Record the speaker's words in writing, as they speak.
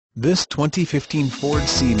This 2015 Ford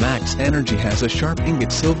C-MAX ENERGI has a sharp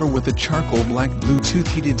ingot silver with a charcoal black Bluetooth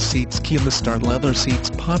heated seats, keyless start, leather seats,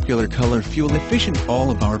 popular color, fuel efficient.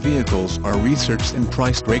 All of our vehicles are researched and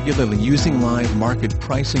priced regularly using live market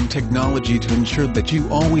pricing technology to ensure that you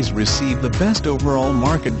always receive the best overall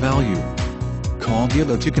market value. Call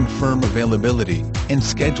dealer to confirm availability and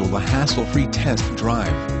schedule a hassle-free test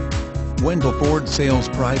drive. Wendle Ford Sales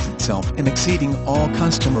prides itself in exceeding all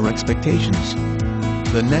customer expectations.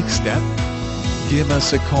 The next step? Give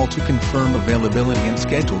us a call to confirm availability and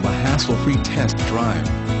schedule a hassle-free test drive.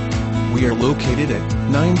 We are located at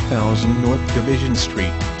 9000 North Division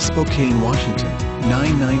Street, Spokane, Washington,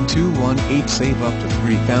 99218. Save up to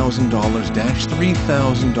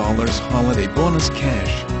 $3,000-$3,000 holiday bonus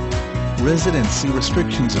cash. Residency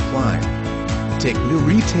restrictions apply. Take new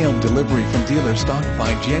retail delivery from dealer stock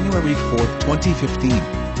by January 4, 2015.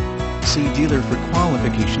 See dealer for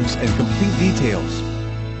qualifications and complete details.